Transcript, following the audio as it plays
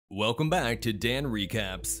Welcome back to Dan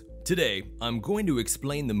Recaps. Today, I'm going to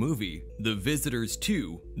explain the movie The Visitors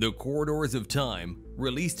 2: The Corridors of Time,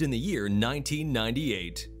 released in the year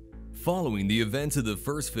 1998. Following the events of the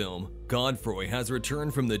first film, Godefroy has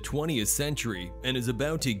returned from the 20th century and is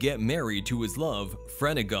about to get married to his love,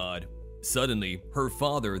 Frenegade. Suddenly, her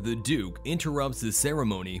father, the Duke, interrupts the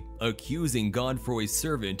ceremony, accusing Godefroy's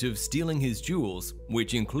servant of stealing his jewels,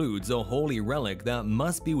 which includes a holy relic that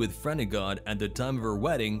must be with Frenegade at the time of her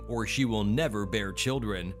wedding or she will never bear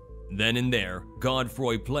children. Then and there,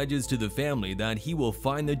 Godefroy pledges to the family that he will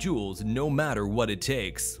find the jewels no matter what it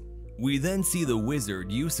takes. We then see the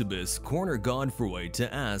wizard Eusebius corner Godefroy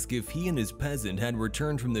to ask if he and his peasant had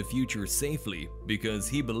returned from the future safely because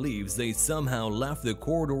he believes they somehow left the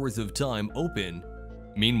corridors of time open.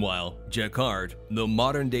 Meanwhile, Jacquard, the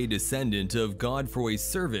modern-day descendant of Godefroy's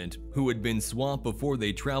servant who had been swamped before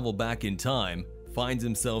they travel back in time, finds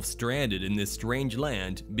himself stranded in this strange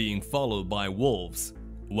land being followed by wolves.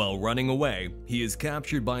 While running away, he is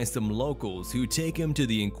captured by some locals who take him to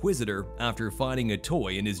the Inquisitor after finding a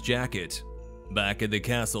toy in his jacket. Back at the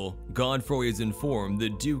castle, Godefroy is informed the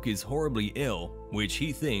Duke is horribly ill, which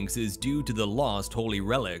he thinks is due to the lost holy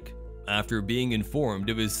relic. After being informed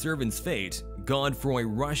of his servant's fate, Godefroy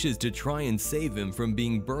rushes to try and save him from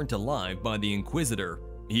being burnt alive by the Inquisitor.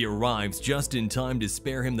 He arrives just in time to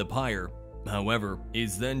spare him the pyre. However,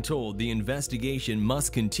 is then told the investigation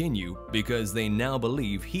must continue because they now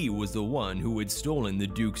believe he was the one who had stolen the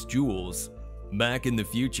Duke's jewels. Back in the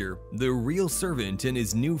future, the real servant and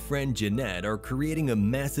his new friend Jeanette are creating a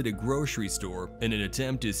mess at a grocery store in an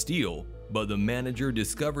attempt to steal, but the manager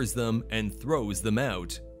discovers them and throws them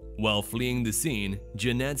out. While fleeing the scene,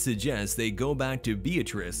 Jeanette suggests they go back to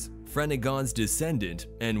Beatrice, Frenegade's descendant,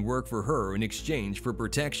 and work for her in exchange for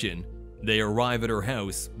protection. They arrive at her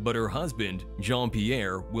house, but her husband,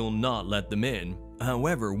 Jean-Pierre, will not let them in.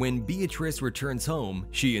 However, when Beatrice returns home,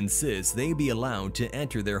 she insists they be allowed to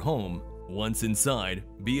enter their home. Once inside,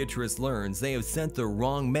 Beatrice learns they have sent the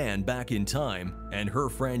wrong man back in time, and her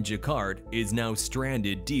friend Jacquard is now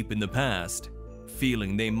stranded deep in the past.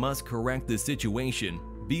 Feeling they must correct the situation,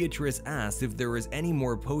 Beatrice asks if there is any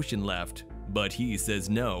more potion left, but he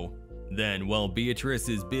says no. Then, while Beatrice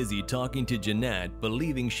is busy talking to Jeanette,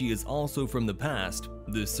 believing she is also from the past,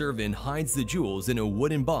 the servant hides the jewels in a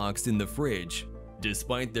wooden box in the fridge.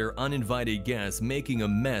 Despite their uninvited guests making a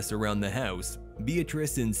mess around the house,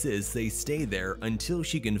 Beatrice insists they stay there until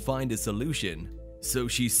she can find a solution. So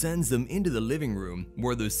she sends them into the living room,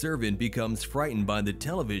 where the servant becomes frightened by the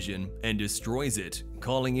television and destroys it,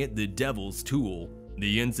 calling it the devil's tool.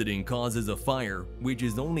 The incident causes a fire, which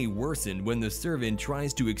is only worsened when the servant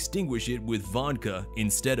tries to extinguish it with vodka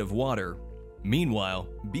instead of water. Meanwhile,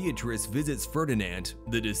 Beatrice visits Ferdinand,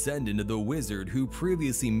 the descendant of the wizard who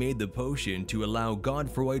previously made the potion to allow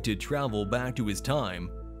Godefroy to travel back to his time.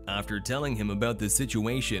 After telling him about the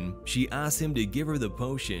situation, she asks him to give her the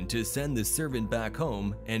potion to send the servant back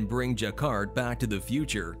home and bring Jacquard back to the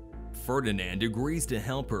future. Ferdinand agrees to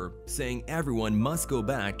help her, saying everyone must go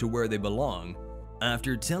back to where they belong.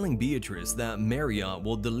 After telling Beatrice that Marriott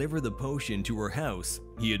will deliver the potion to her house,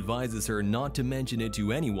 he advises her not to mention it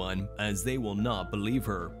to anyone as they will not believe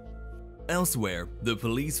her. Elsewhere, the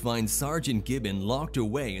police find Sergeant Gibbon locked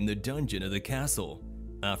away in the dungeon of the castle.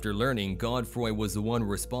 After learning Godefroy was the one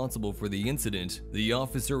responsible for the incident, the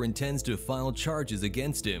officer intends to file charges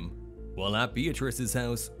against him. While at Beatrice's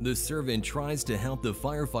house, the servant tries to help the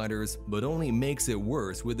firefighters but only makes it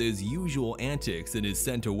worse with his usual antics and is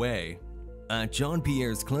sent away. At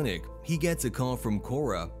Jean-Pierre's clinic, he gets a call from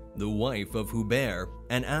Cora, the wife of Hubert,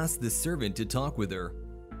 and asks the servant to talk with her.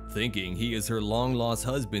 Thinking he is her long-lost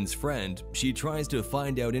husband's friend, she tries to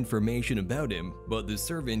find out information about him, but the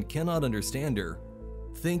servant cannot understand her.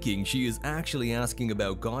 Thinking she is actually asking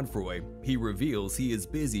about Godefroy, he reveals he is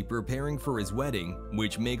busy preparing for his wedding,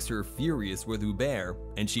 which makes her furious with Hubert,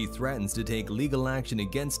 and she threatens to take legal action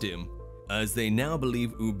against him. As they now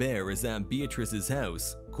believe Hubert is at Beatrice's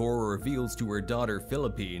house, Cora reveals to her daughter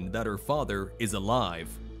Philippine that her father is alive.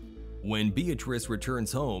 When Beatrice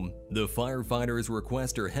returns home, the firefighters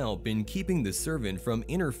request her help in keeping the servant from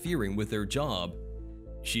interfering with their job.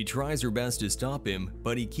 She tries her best to stop him,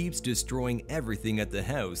 but he keeps destroying everything at the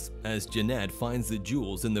house as Jeanette finds the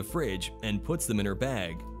jewels in the fridge and puts them in her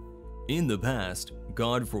bag. In the past,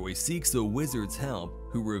 Godefroy seeks the wizard's help,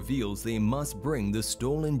 who reveals they must bring the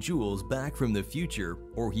stolen jewels back from the future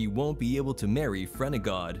or he won't be able to marry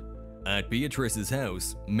Frenegade. At Beatrice's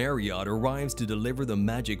house, Marriott arrives to deliver the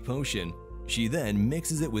magic potion. She then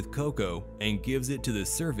mixes it with cocoa and gives it to the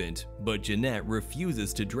servant, but Jeanette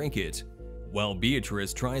refuses to drink it. While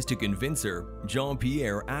Beatrice tries to convince her,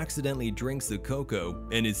 Jean-Pierre accidentally drinks the cocoa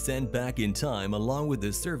and is sent back in time along with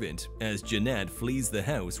the servant as Jeanette flees the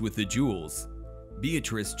house with the jewels.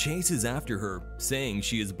 Beatrice chases after her, saying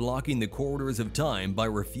she is blocking the corridors of time by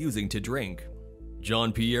refusing to drink.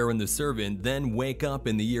 Jean-Pierre and the servant then wake up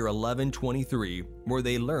in the year 1123, where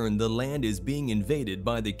they learn the land is being invaded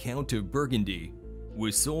by the Count of Burgundy.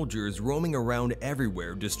 With soldiers roaming around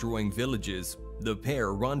everywhere destroying villages, the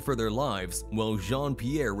pair run for their lives while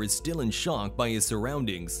Jean-Pierre is still in shock by his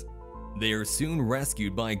surroundings. They are soon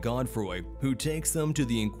rescued by Godefroy, who takes them to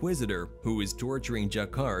the Inquisitor, who is torturing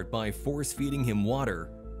Jacquard by force-feeding him water.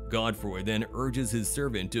 Godefroy then urges his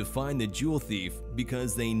servant to find the jewel thief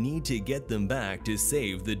because they need to get them back to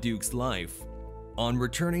save the Duke's life. On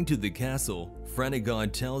returning to the castle,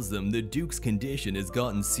 Frenegod tells them the Duke's condition has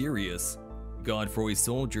gotten serious. Godefroy's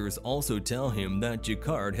soldiers also tell him that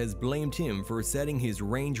Jacquard has blamed him for setting his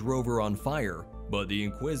Range Rover on fire, but the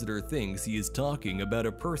Inquisitor thinks he is talking about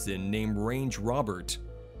a person named Range Robert.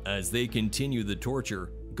 As they continue the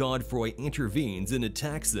torture, Godefroy intervenes and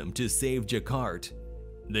attacks them to save Jacquard.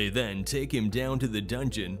 They then take him down to the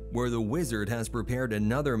dungeon where the wizard has prepared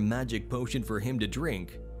another magic potion for him to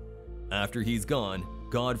drink. After he's gone,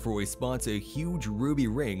 Godefroy spots a huge ruby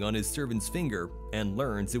ring on his servant's finger and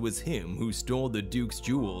learns it was him who stole the Duke's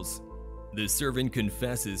jewels. The servant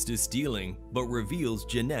confesses to stealing, but reveals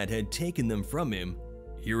Jeanette had taken them from him.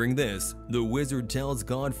 Hearing this, the wizard tells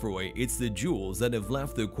Godefroy it's the jewels that have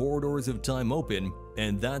left the corridors of time open,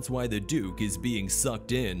 and that's why the Duke is being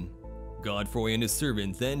sucked in. Godefroy and his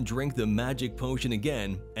servant then drink the magic potion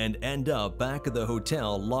again and end up back at the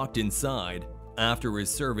hotel locked inside. After his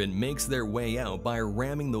servant makes their way out by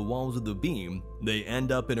ramming the walls with a beam, they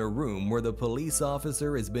end up in a room where the police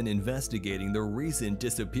officer has been investigating the recent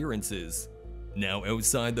disappearances. Now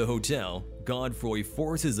outside the hotel, Godefroy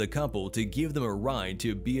forces a couple to give them a ride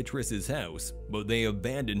to Beatrice's house, but they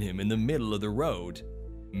abandon him in the middle of the road.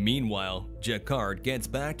 Meanwhile, Jacquard gets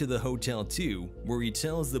back to the hotel too, where he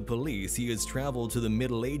tells the police he has traveled to the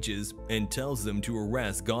Middle Ages and tells them to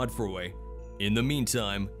arrest Godefroy. In the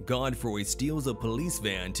meantime, Godefroy steals a police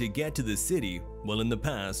van to get to the city, while in the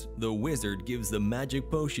past, the wizard gives the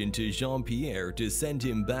magic potion to Jean-Pierre to send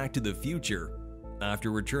him back to the future.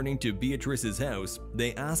 After returning to Beatrice's house,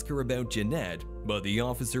 they ask her about Jeanette, but the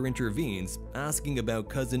officer intervenes, asking about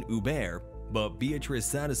cousin Hubert, but Beatrice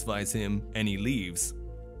satisfies him and he leaves.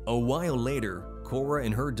 A while later, Cora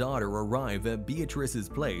and her daughter arrive at Beatrice's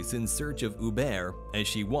place in search of Hubert as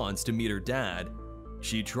she wants to meet her dad.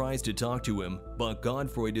 She tries to talk to him, but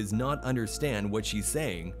Godefroy does not understand what she's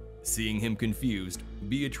saying. Seeing him confused,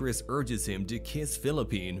 Beatrice urges him to kiss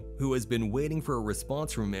Philippine, who has been waiting for a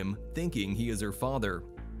response from him, thinking he is her father.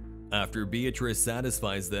 After Beatrice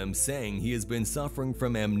satisfies them, saying he has been suffering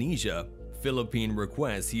from amnesia, Philippine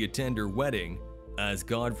requests he attend her wedding. As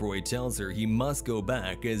Godefroy tells her he must go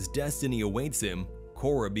back as destiny awaits him,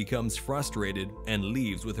 Cora becomes frustrated and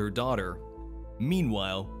leaves with her daughter.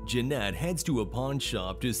 Meanwhile, Jeanette heads to a pawn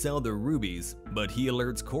shop to sell the rubies, but he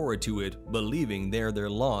alerts Cora to it, believing they're their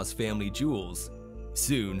lost family jewels.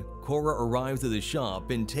 Soon, Cora arrives at the shop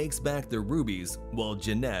and takes back the rubies, while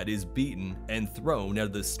Jeanette is beaten and thrown out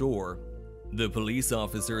of the store. The police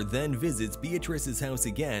officer then visits Beatrice's house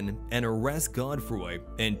again and arrests Godefroy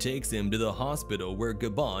and takes him to the hospital where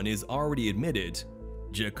Gabon is already admitted.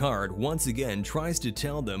 Jacquard once again tries to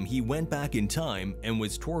tell them he went back in time and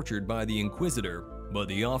was tortured by the Inquisitor, but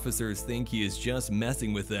the officers think he is just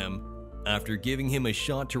messing with them. After giving him a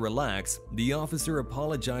shot to relax, the officer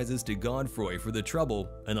apologizes to Godefroy for the trouble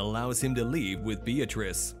and allows him to leave with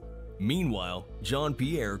Beatrice. Meanwhile,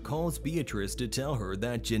 Jean-Pierre calls Beatrice to tell her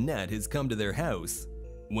that Jeanette has come to their house.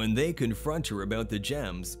 When they confront her about the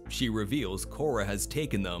gems, she reveals Cora has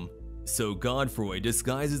taken them. So Godefroy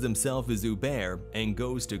disguises himself as Hubert and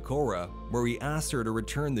goes to Cora, where he asks her to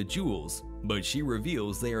return the jewels, but she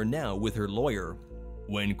reveals they are now with her lawyer.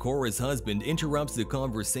 When Cora's husband interrupts the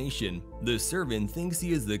conversation, the servant thinks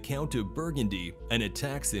he is the Count of Burgundy and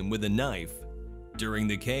attacks him with a knife. During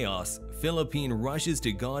the chaos, Philippine rushes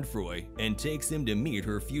to Godefroy and takes him to meet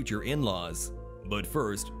her future in-laws. But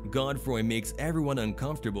first, Godefroy makes everyone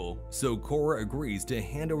uncomfortable, so Cora agrees to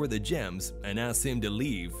hand over the gems and asks him to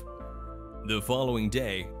leave. The following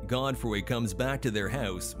day, Godefroy comes back to their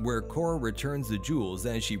house where Cora returns the jewels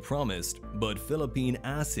as she promised, but Philippine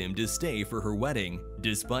asks him to stay for her wedding.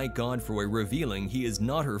 Despite Godefroy revealing he is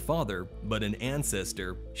not her father, but an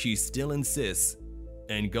ancestor, she still insists.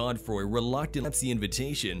 And Godefroy reluctantly accepts the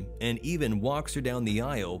invitation and even walks her down the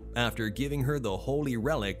aisle after giving her the holy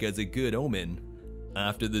relic as a good omen.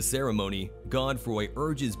 After the ceremony, Godefroy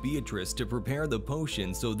urges Beatrice to prepare the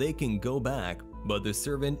potion so they can go back, but the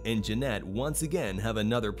servant and Jeanette once again have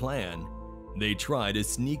another plan. They try to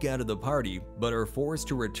sneak out of the party, but are forced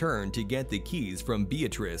to return to get the keys from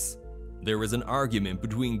Beatrice. There is an argument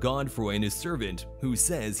between Godefroy and his servant, who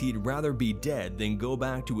says he'd rather be dead than go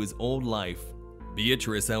back to his old life.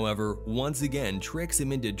 Beatrice, however, once again tricks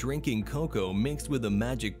him into drinking cocoa mixed with a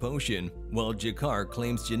magic potion, while Jacquard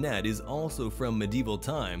claims Jeanette is also from medieval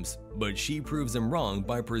times, but she proves him wrong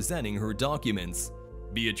by presenting her documents.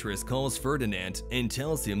 Beatrice calls Ferdinand and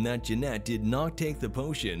tells him that Jeanette did not take the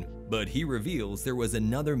potion, but he reveals there was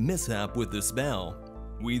another mishap with the spell.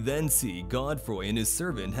 We then see Godefroy and his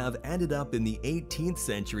servant have ended up in the 18th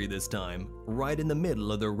century this time, right in the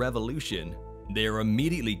middle of the Revolution. They are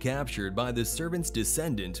immediately captured by the servant's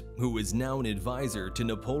descendant, who is now an advisor to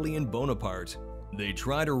Napoleon Bonaparte. They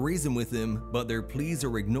try to reason with him, but their pleas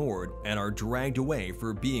are ignored and are dragged away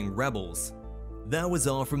for being rebels. That was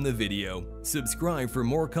all from the video. Subscribe for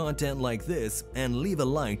more content like this and leave a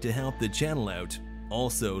like to help the channel out.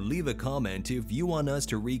 Also, leave a comment if you want us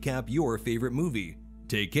to recap your favorite movie.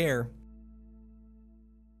 Take care.